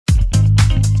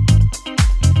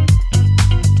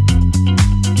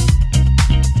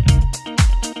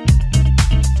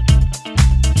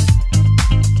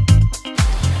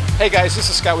Hey guys, this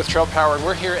is Scott with VPower, and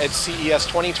we're here at CES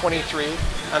 2023,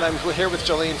 and I'm here with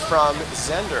Jolene from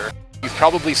Zendure. You've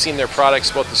probably seen their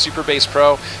products, both the Superbase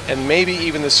Pro and maybe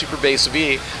even the Superbase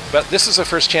V, but this is the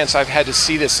first chance I've had to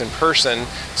see this in person.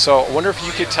 So I wonder if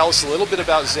you could tell us a little bit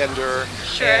about Zendure.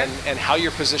 Sure. and how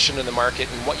you're positioned in the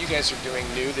market and what you guys are doing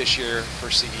new this year for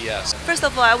CES. First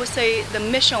of all, I would say the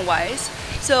mission-wise.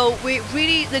 So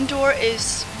Zendure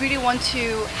is really want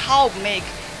to help make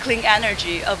clean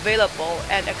energy available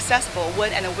and accessible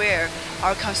when and where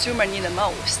our consumer need the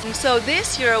most. So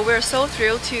this year we're so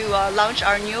thrilled to launch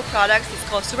our new product. It's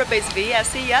called Superbase V at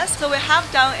CES. So we have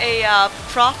done a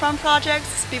crowdfund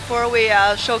projects before we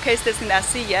showcase this in at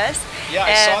CES. Yeah,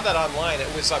 I saw that online.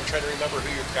 It was, I'm trying to remember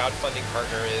who your crowdfunding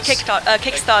partner is.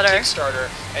 Kickstarter.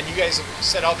 And you guys have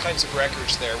set all kinds of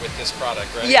records there with this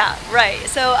product, right? Yeah, right.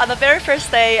 So on the very first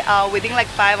day, within like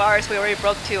 5 hours, we already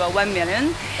broke to 1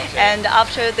 million. Okay. And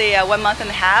after the 1 month and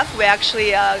a half, we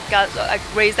actually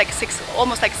raised like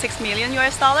almost like $6 million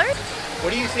US.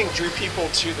 What do you think drew people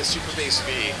to the Superbase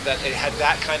V, that it had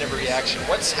that kind of reaction?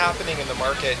 What's happening in the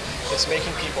market that's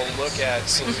making people look at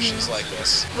solutions like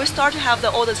this? We start to have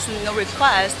all the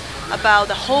requests about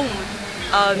the home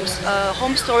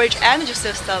storage energy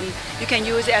system. You can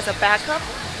use it as a backup.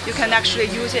 You can actually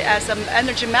use it as an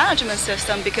energy management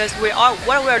system, because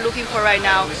what we're looking for right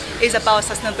now is about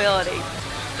sustainability.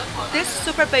 This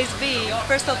Superbase V,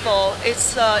 first of all,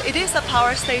 it is a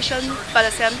power station, but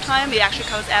at the same time, it actually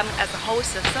comes as a whole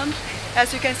system.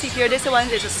 As you can see here, this one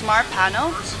is a smart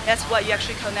panel. That's what you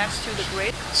actually connect to the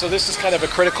grid. So this is kind of a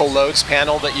critical loads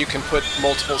panel that you can put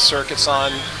multiple circuits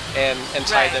on and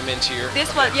tie them into your...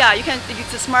 This one, yeah, you can.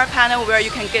 It's a smart panel where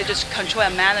you can just control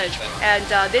and manage. And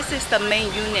this is the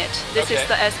main unit. This is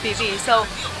the SPV. So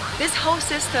this whole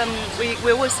system,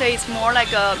 we would say it's more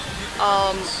like a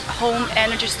home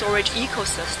energy storage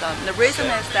ecosystem. The reason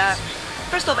is that,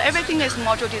 first of all, everything is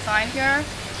module design here,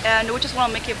 and we just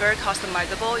want to make it very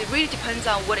customizable. It really depends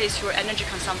on what is your energy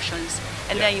consumptions,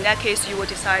 and then in that case you will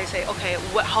decide, say, okay,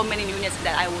 how many units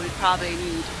that I would probably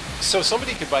need. So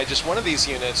somebody could buy just one of these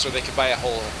units, or they could buy a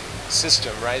whole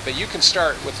system, right? But you can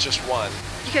start with just one.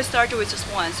 You can start with just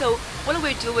one. So what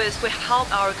we do is we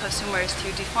help our consumers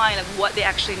to define what they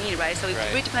actually need, right? So it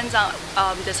really depends on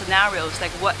the scenarios,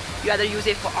 like what you either use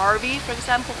it for RV, for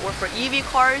example, or for EV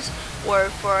cars, or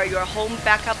for your home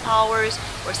backup powers,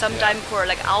 or sometimes for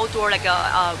like outdoor, like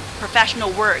a professional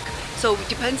work. So it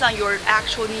depends on your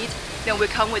actual need. Then we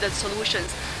come with the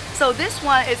solutions. So this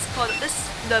one is called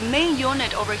the main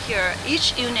unit over here.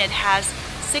 Each unit has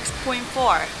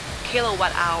 6.4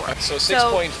 kilowatt hour. So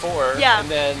 6.4, yeah. And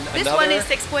then this one is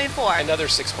 6.4. Another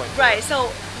 6.4. Right, so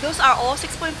those are all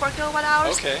 6.4 kilowatt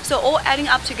hours. Okay. So all adding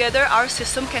up together, our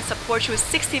system can support you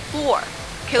 64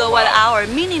 kilowatt hour,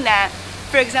 meaning that,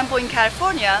 for example, in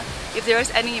California, if there's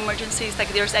any emergencies, like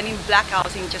there's any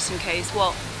blackouts just in case,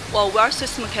 well, our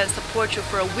system can support you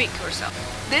for a week or so.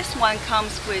 This one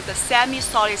comes with a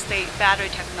semi-solid state battery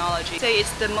technology. Say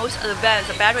it's the most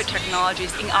advanced battery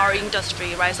technologies in our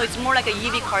industry, right? So it's more like a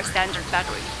EV car standard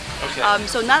battery. Okay.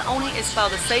 So not only is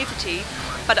about the safety,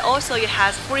 but also it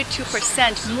has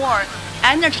 42% more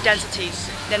energy density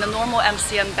than the normal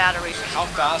MCM battery. How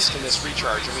fast can this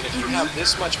recharge? I mean, if you have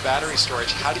this much battery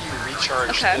storage, how do you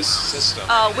recharge this system?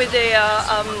 With the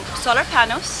solar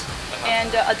panels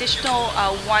and additional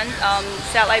one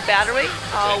satellite battery,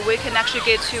 we can actually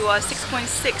get to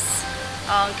 6.6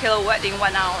 kilowatt in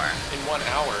 1 hour. In 1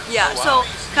 hour? Yeah, oh, wow. So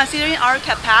considering our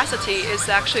capacity is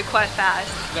actually quite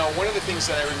fast. Now, one of the things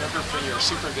that I remember from your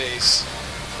Superbase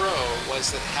Pro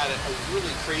was that it had a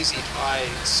really crazy high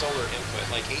solar input,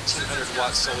 like 1800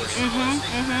 watt solar input.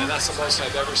 And that's the most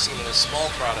I've ever seen in a small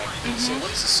product. So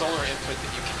what is the solar input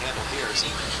that you can handle here? Is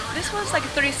it this one's like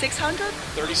 3600.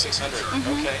 3600,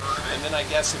 okay. And then I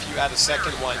guess if you add a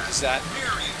second one, does that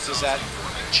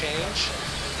change?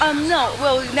 No,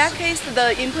 well, in that case,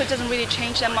 the input doesn't really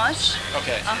change that much.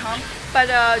 Okay. But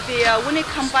when it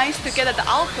combines together, the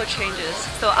output changes.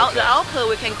 So the output,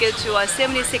 we can get to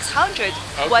 7600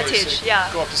 wattage. So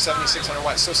yeah. Go up to 7600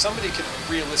 watts. So somebody could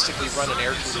realistically run an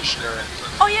air conditioner.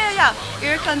 Oh yeah.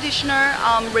 Air conditioner,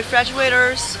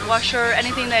 refrigerators, washer,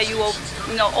 anything that you will,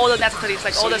 all the necessities,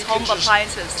 like all those home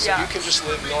appliances. So you can just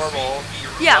live normal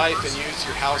life and use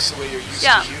your house the way you're used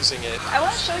to using it. I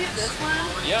want to show you this one.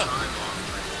 Yeah.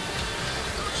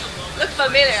 Look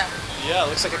familiar. Yeah, it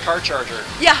looks like a car charger.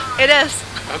 Yeah, it is.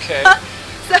 Okay.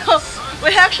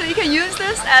 So you can use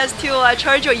this as to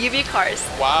charge your EV cars.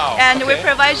 Wow. And we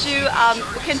provide you,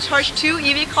 we can charge 2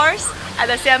 EV cars at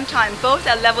the same time, both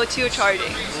at level 2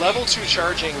 charging. Level 2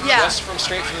 charging just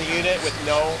straight from the unit with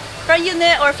no... From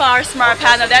unit or from our smart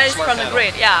panel, that is from the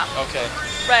grid, yeah. Okay.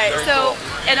 Right. Very so,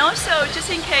 cool. and also just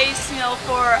in case,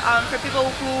 for people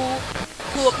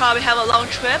who will probably have a long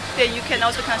trip, then you can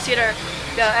also consider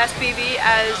the SPV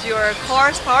as your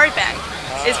car's power bank.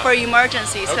 It's for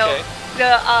emergency. Okay. So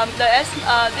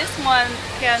this one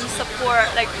can support,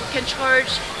 like, can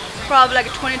charge probably like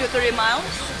 20 to 30 miles.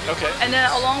 Okay. And then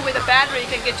along with the battery, you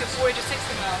can get to 40 to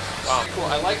 60 miles. Wow, cool.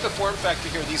 I like the form factor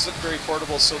here. These look very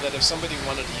portable, so that if somebody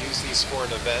wanted to use these for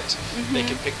an event, they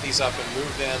could pick these up and move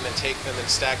them and take them and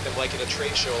stack them like in a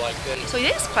trade show like this. So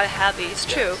it is quite heavy, it's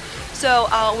true. So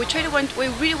we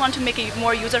really want to make it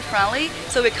more user-friendly,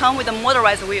 so we come with the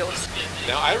motorized wheels.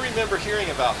 Now, I remember hearing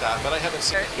about that, but I haven't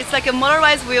seen it. It's like a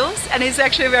motorized wheels, and it's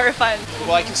actually very fun.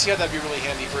 Well, I can see how that'd be really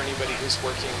handy for anybody who's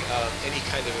working any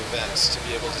kind of events, to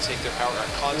be able to take their power, a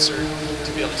concert,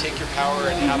 to be able to take your power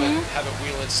and have it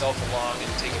wheel itself along and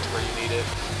take it to where you need it.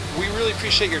 We really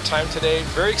appreciate your time today.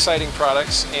 Very exciting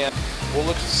products, and we'll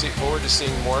look forward to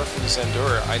seeing more from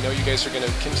Zendure. I know you guys are going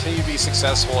to continue to be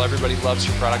successful. Everybody loves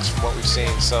your products from what we've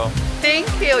seen. So thank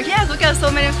you. Yes, we got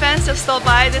so many fans that stop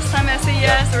by this time at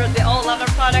CES, or they all love our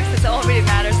products. It all really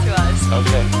matters to us.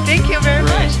 Okay. Thank you very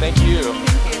much. Thank you.